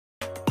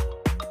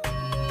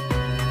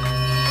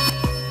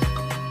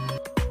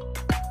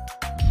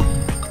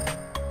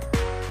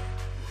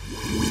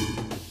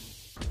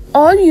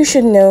All you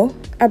should know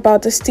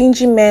about the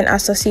Stingy Men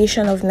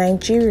Association of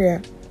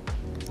Nigeria.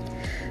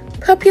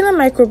 Popular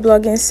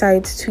microblogging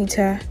site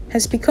Twitter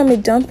has become a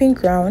dumping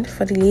ground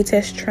for the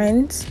latest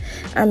trends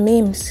and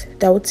memes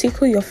that will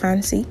tickle your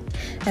fancy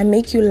and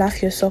make you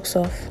laugh your socks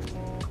off.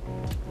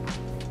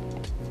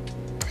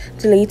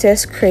 The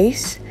latest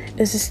craze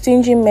is the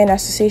Stingy Men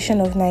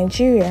Association of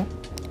Nigeria,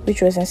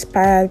 which was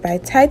inspired by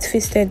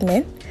tight-fisted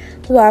men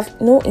who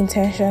have no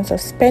intentions of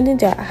spending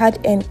their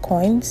hard-earned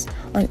coins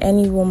on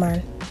any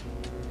woman.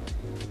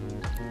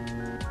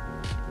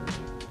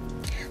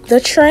 The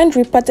trend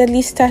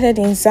reportedly started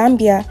in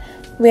Zambia,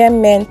 where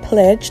men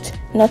pledged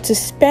not to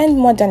spend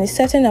more than a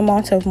certain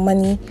amount of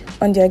money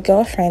on their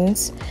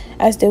girlfriends,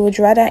 as they would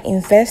rather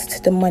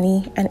invest the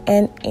money and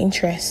earn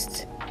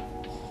interest.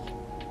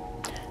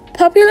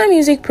 Popular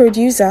music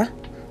producer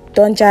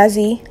Don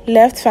Jazzy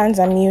left fans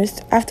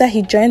amused after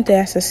he joined the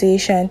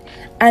association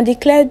and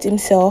declared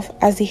himself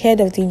as the head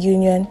of the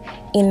union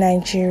in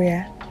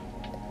Nigeria.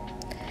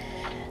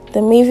 The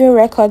Mavin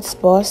Records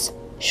boss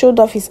showed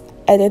off his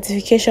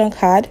identification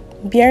card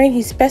bearing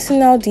his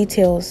personal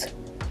details.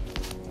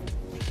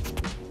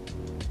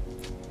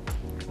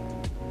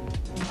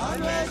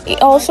 He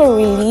also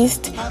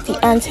released the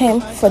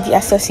anthem for the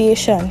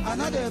association.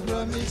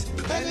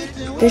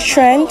 The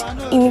trend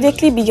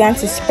immediately began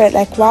to spread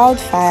like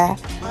wildfire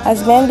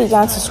as men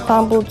began to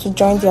scramble to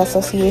join the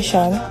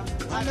association.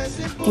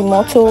 The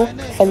motto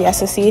for the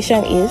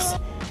association is,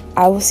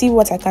 "I will see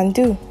what I can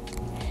do,"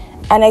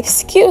 an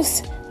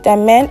excuse that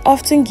men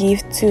often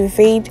give to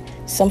evade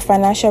some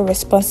financial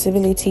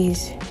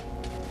responsibilities.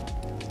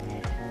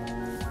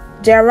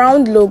 Their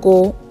round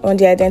logo on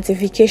the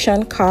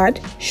identification card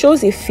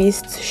shows a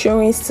fist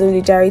showing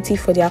solidarity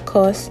for their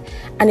cause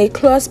and a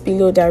clause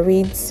below that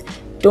reads,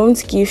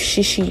 "Don't give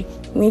shishi,"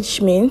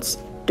 which means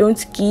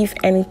don't give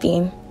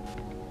anything.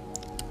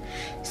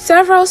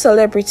 Several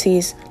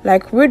celebrities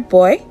like Rude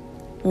Boy,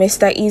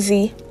 Mr.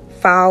 Easy,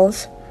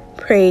 Fowls,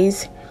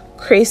 Praise,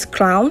 Craze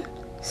Clown,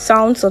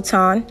 Sound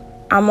Sultan,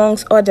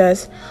 amongst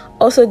others,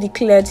 also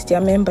declared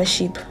their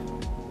membership.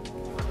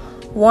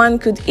 One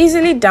could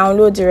easily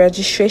download the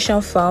registration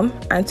form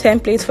and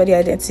templates for the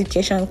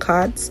identification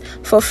cards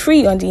for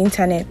free on the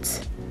internet.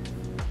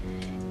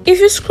 If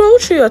you scroll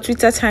through your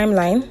Twitter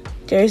timeline,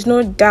 there is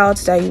no doubt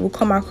that you will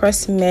come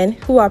across men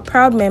who are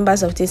proud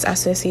members of this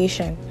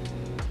association.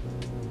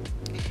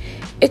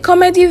 A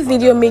comedy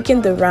video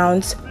making the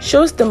rounds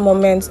shows the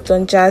moment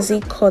Don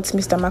Jazzy caught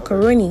Mr.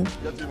 Macaroni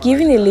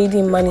giving a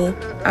lady money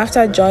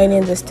after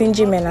joining the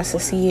Stingy Men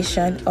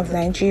Association of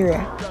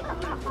Nigeria.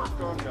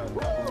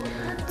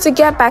 To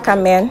get back at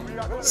men,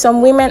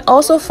 some women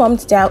also formed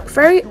their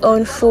very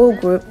own full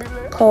group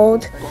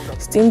called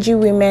Stingy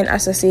Women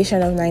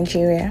Association of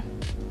Nigeria.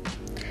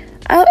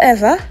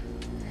 However,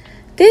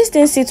 this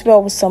didn't sit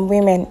well with some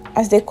women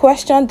as they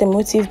questioned the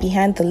motive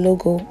behind the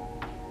logo.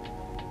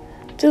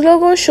 The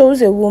logo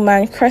shows a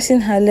woman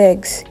crossing her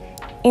legs,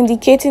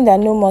 indicating that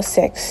no more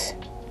sex.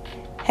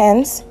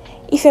 Hence,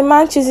 if a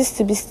man chooses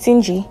to be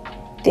stingy,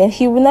 then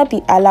he will not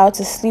be allowed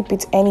to sleep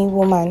with any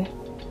woman.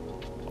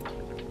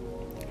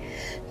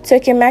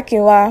 Toke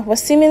Makinwa was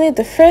seemingly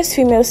the first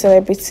female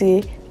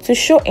celebrity to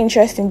show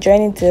interest in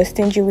joining the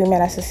Stingy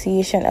Women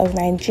Association of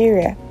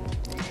Nigeria.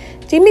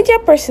 The media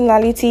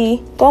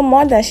personality got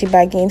more than she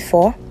bargained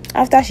for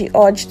after she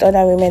urged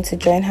other women to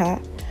join her.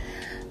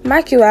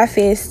 Makinwa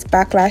faced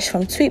backlash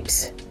from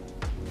tweeps.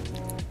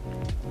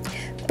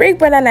 Big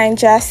Brother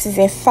Naija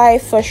Season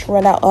 5 first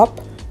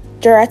runner-up,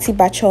 Dorothy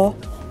Bacho,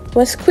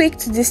 was quick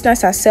to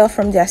distance herself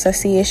from the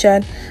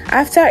association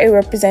after a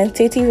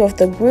representative of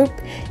the group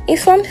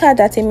informed her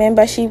that a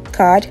membership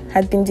card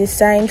had been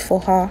designed for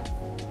her.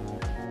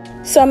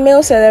 Some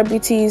male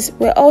celebrities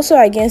were also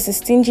against the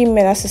Stingy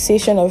Men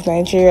Association of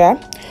Nigeria.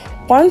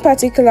 One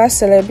particular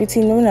celebrity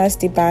known as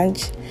The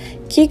Banj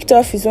kicked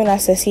off his own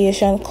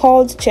association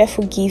called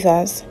Cheerful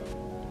Givers.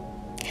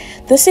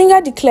 The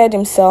singer declared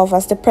himself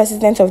as the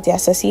president of the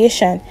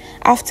association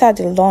after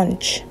the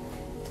launch.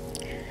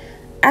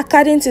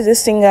 According to the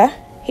singer,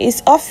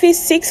 his office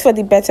seeks for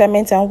the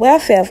betterment and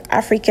welfare of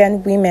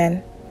African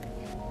women.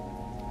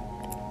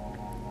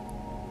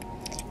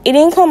 It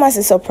didn't come as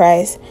a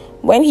surprise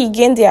when he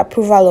gained the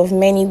approval of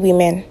many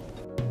women.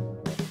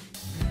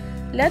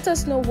 Let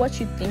us know what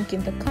you think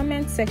in the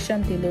comment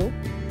section below.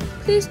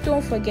 Please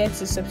don't forget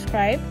to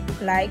subscribe,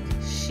 like,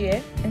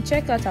 share, and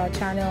check out our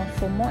channel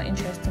for more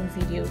interesting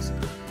videos.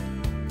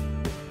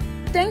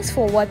 Thanks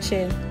for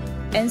watching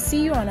and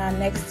see you on our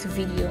next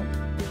video.